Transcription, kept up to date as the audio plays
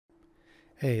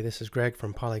Hey, this is Greg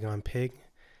from Polygon Pig,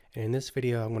 and in this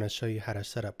video I'm going to show you how to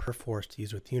set up Perforce to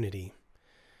use with Unity.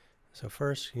 So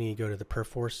first you need to go to the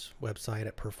Perforce website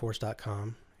at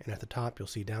perforce.com, and at the top you'll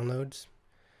see downloads.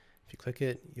 If you click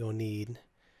it, you'll need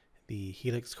the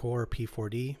Helix Core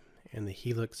P4D and the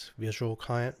Helix Visual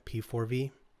Client P4V.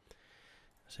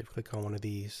 So if you click on one of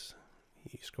these,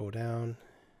 you scroll down,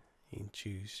 you can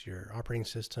choose your operating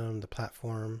system, the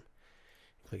platform,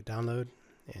 click download,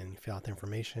 and you fill out the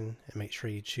information, and make sure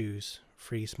you choose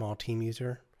free small team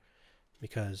user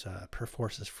because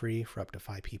Perforce is free for up to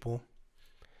 5 people.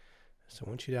 So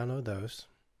once you download those,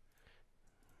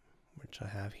 which I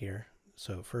have here,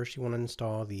 so first you want to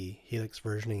install the Helix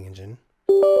versioning engine.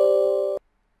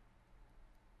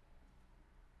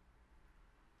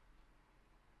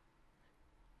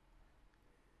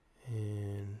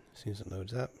 And as soon as it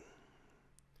loads up,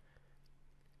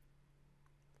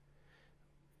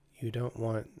 you don't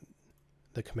want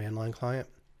the command line client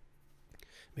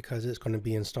because it's going to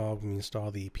be installed when you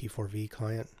install the P4V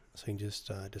client. So you can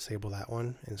just disable that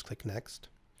one and just click next.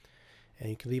 And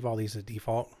you can leave all these as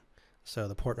default. So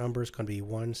the port number is going to be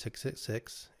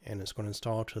 1666 and it's going to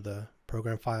install to the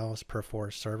program files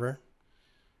Perforce server.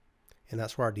 And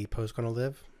that's where our depot is going to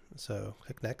live. So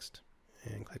click next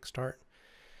and click start.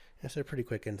 And it's a pretty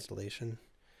quick installation.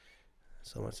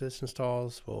 So once this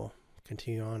installs, we'll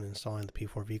continue on installing the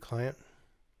P4V client,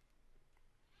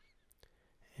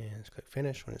 and just click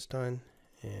finish when it's done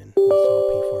and install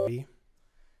P4V.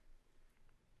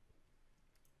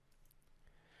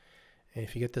 And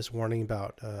if you get this warning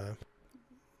about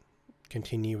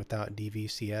continue without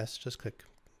DVCS, just click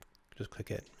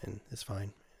it and it's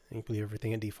fine. And you can leave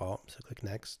everything at default, so click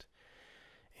next.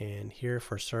 And here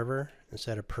for server,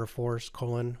 instead of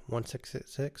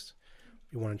Perforce:1666,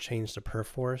 you want to change the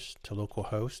Perforce to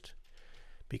localhost,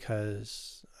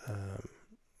 because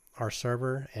our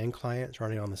server and client is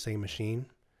running on the same machine.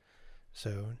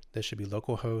 So this should be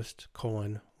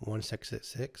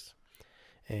localhost:1666,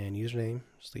 and username,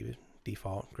 just leave it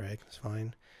default, Greg, it's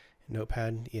fine.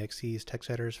 Notepad, exes, text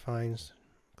editor is fine.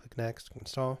 Click next,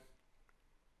 install.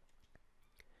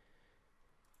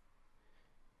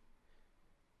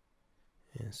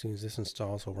 And as soon as this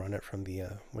installs, we'll run it from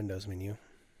the Windows menu.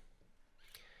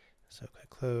 So click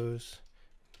close.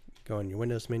 Go in your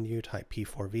Windows menu, type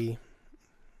P4V.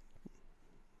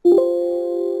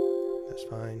 That's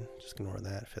fine. Just ignore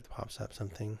that if it pops up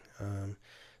something.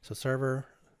 So server,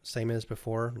 same as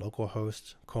before,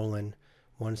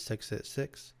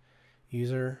 localhost:1666.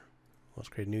 User, let's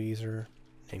create a new user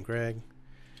named Greg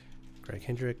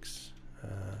Hendricks.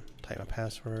 Type my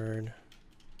password.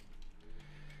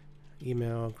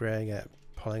 Email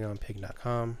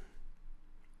greg@polygonpig.com.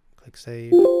 Click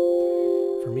save.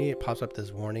 For me, it pops up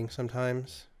this warning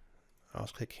sometimes. I'll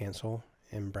just click cancel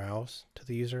and browse to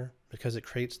the user because it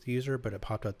creates the user, but it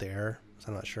popped up the error, so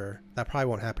I'm not sure. That probably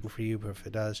won't happen for you, but if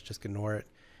it does, just ignore it.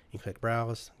 You click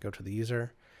browse, go to the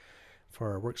user.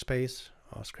 For our workspace,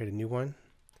 I'll just create a new one.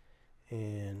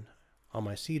 And on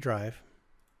my C drive,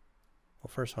 well,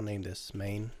 first I'll name this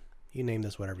main. You name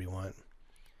this whatever you want.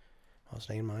 I'll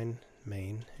just name mine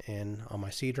main, and on my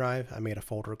C drive I made a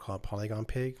folder called Polygon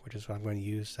Pig, which is what I'm going to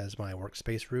use as my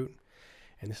workspace root,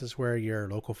 and this is where your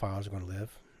local files are going to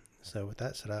live. So with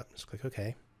that set up, just click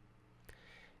OK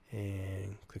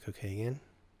and click OK again.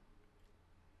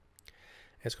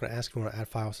 It's going to ask if you want to add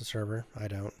files to server. I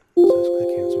don't, so just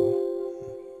click cancel,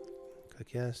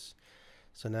 click yes.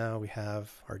 So now we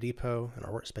have our depot and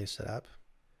our workspace set up.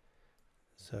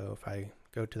 So if I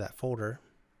go to that folder,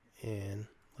 and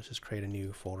let's just create a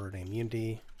new folder named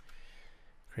Unity,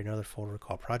 create another folder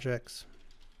called projects,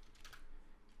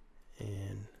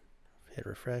 and hit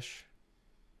refresh.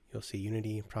 You'll see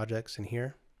Unity projects in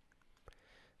here.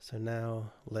 So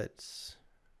now let's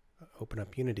open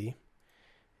up Unity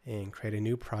and create a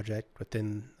new project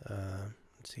within,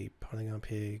 let's see, Polygon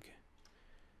Pig.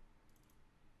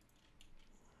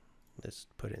 Let's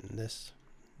put it in this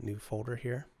new folder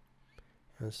here.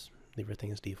 Let's leave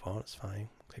everything as default, it's fine.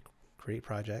 Click create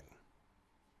project.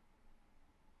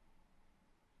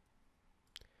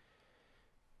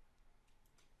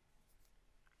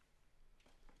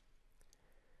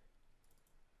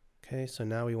 Okay, so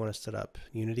now we want to set up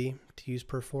Unity to use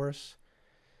Perforce.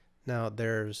 Now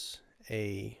there's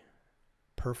a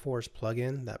Perforce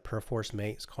plugin that Perforce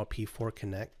makes called P4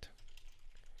 Connect.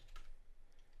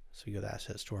 So you go to the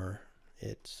asset store,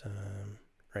 it's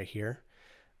right here.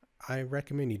 I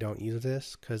recommend you don't use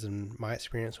this because in my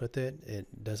experience with it,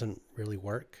 it doesn't really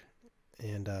work.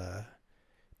 And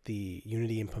the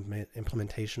Unity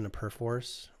implementation of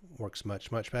Perforce works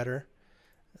much better.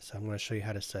 So I'm going to show you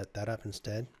how to set that up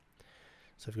instead.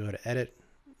 So if you go to Edit,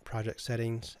 project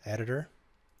settings editor,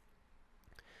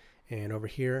 and over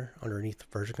here underneath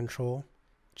version control,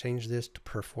 change this to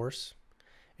Perforce,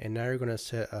 and now you're going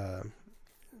to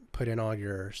put in all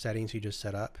your settings you just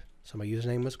set up. So my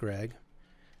username was Greg,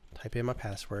 type in my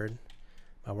password,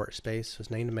 my workspace was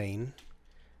named main,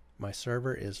 my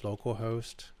server is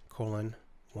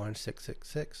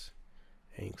localhost:1666,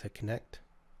 and you click connect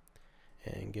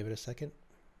and give it a second.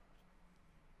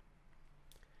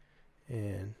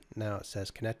 And now it says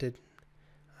connected.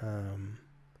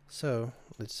 So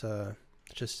let's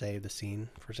just save the scene,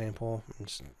 for example,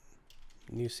 just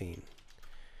new scene.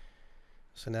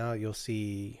 So now you'll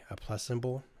see a plus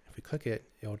symbol. If we click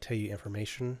it, it'll tell you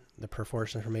information, the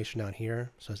Perforce information down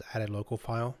here. So it's added local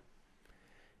file.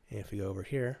 And if we go over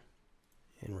here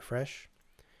and refresh,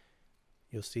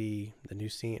 you'll see the new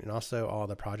scene and also all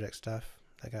the project stuff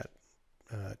that got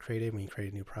created when you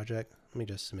create a new project. Let me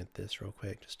just submit this real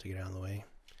quick just to get out of the way.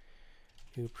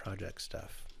 New project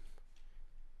stuff.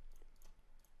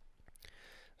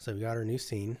 So we got our new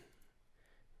scene,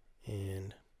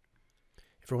 and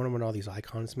if you're wondering what all these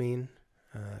icons mean,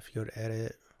 if you go to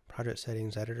edit, project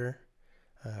settings editor,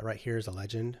 right here is a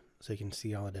legend, so you can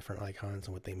see all the different icons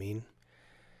and what they mean.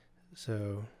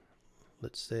 So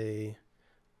let's say,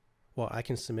 well, I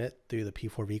can submit through the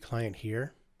P4V client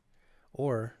here,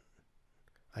 or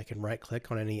I can right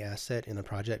click on any asset in the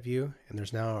project view, and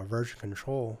there's now a version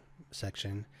control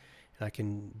section, and I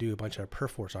can do a bunch of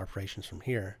Perforce operations from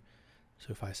here. So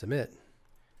if I submit,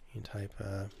 you can type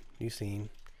new scene,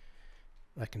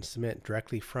 I can submit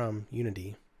directly from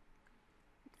Unity.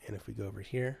 And if we go over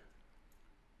here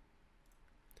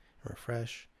and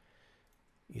refresh,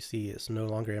 you see it's no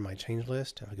longer in my change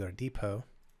list. If I go to depot,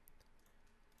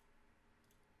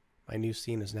 my new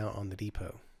scene is now on the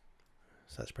depot.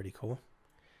 So that's pretty cool.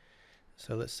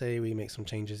 So let's say we make some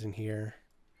changes in here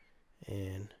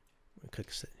and we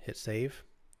click hit save.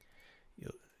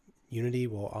 Unity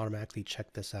will automatically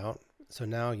check this out. So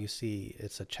now you see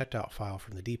it's a checked out file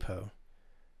from the depot.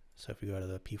 So if we go to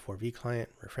the P4V client,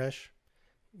 refresh,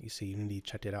 you see Unity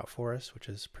checked it out for us, which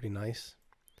is pretty nice.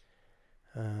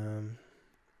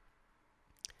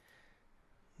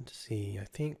 Let's see, I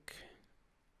think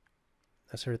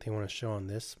that's everything I want to show on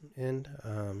this end.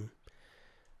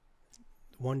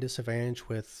 One disadvantage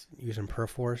with using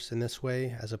Perforce in this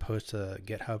way, as opposed to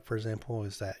GitHub, for example,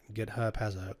 is that GitHub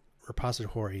has a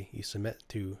repository you submit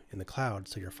to in the cloud,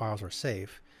 so your files are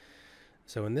safe.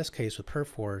 So in this case with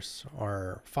Perforce,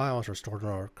 our files are stored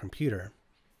on our computer.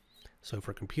 So if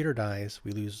our computer dies,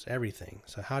 we lose everything.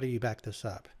 So how do you back this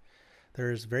up?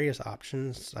 There's various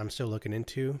options I'm still looking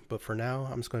into, but for now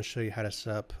I'm just going to show you how to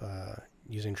set up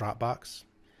using Dropbox,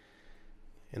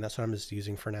 and that's what I'm just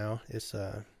using for now. It's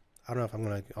I don't know if I'm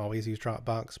going to always use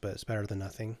Dropbox, but it's better than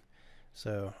nothing.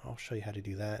 So I'll show you how to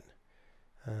do that.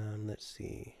 Let's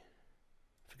see.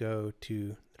 If we go to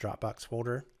the Dropbox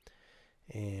folder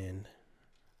and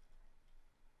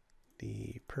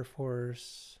the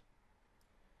Perforce,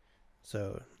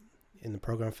 so in the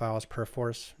program files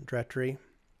Perforce directory,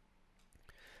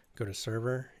 go to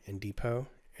server and depot,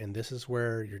 and this is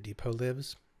where your depot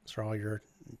lives. So all your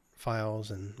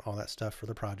files and all that stuff for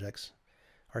the projects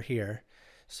are here.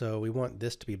 So we want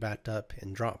this to be backed up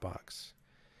in Dropbox.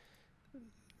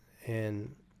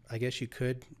 And I guess you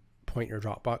could point your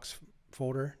Dropbox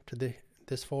folder to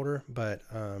this folder, but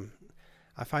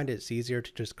I find it's easier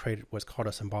to just create what's called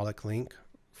a symbolic link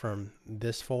from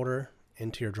this folder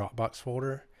into your Dropbox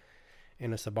folder.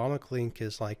 And a symbolic link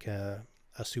is like a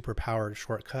super powered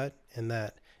shortcut in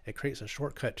that it creates a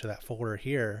shortcut to that folder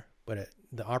here, but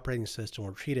the operating system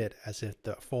will treat it as if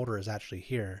the folder is actually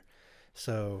here.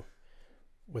 So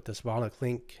with the symbolic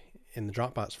link in the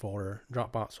Dropbox folder,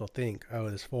 Dropbox will think, oh,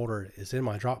 this folder is in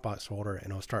my Dropbox folder,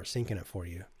 and it'll start syncing it for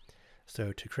you.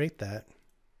 So to create that,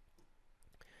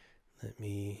 let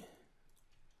me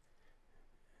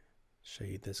show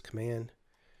you this command.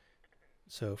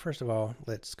 So first of all,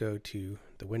 let's go to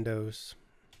the Windows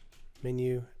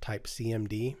menu, type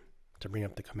CMD to bring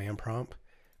up the command prompt,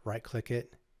 right click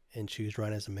it and choose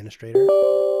Run as Administrator.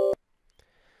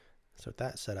 So with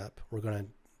that set up, we're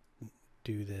going to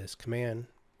do this command,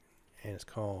 and it's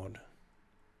called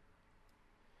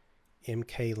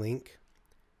mklink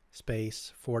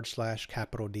space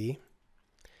 /D,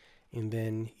 and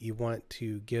then you want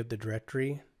to give the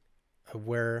directory of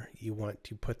where you want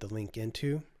to put the link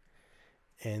into,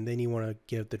 and then you want to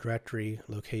give the directory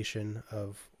location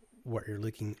of what you're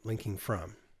linking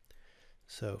from.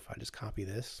 So if I just copy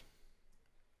this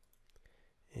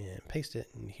and paste it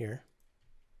in here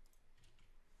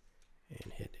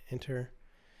and hit enter,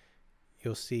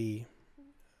 you'll see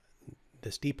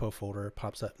this depot folder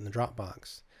pops up in the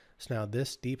Dropbox. So now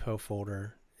this depot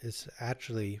folder is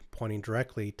actually pointing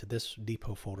directly to this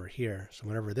depot folder here. So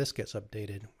whenever this gets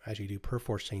updated, as you do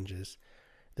Perforce changes,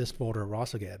 this folder will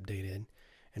also get updated,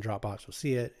 and Dropbox will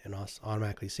see it and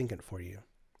automatically sync it for you.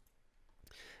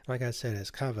 Like I said,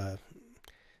 it's kind of a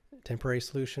temporary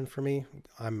solution for me.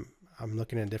 I'm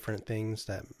looking at different things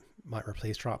that might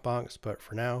replace Dropbox, but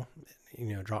for now,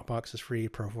 Dropbox is free,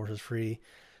 Perforce is free.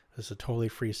 This is a totally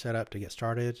free setup to get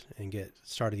started and get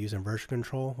started using version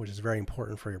control, which is very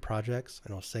important for your projects,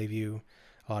 and it'll save you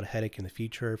a lot of headache in the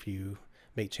future if you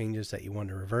make changes that you want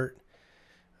to revert.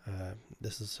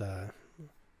 This is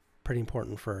pretty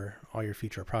important for all your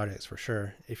future projects for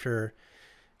sure.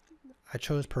 I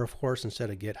chose Perforce instead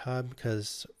of GitHub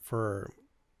because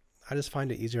I just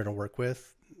find it easier to work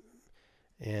with,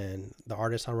 and the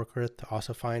artists I work with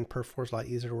also find Perforce a lot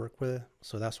easier to work with,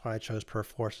 so that's why I chose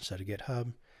Perforce instead of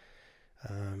GitHub.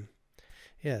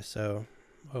 Yeah, so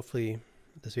hopefully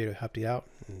this video helped you out,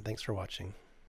 and thanks for watching.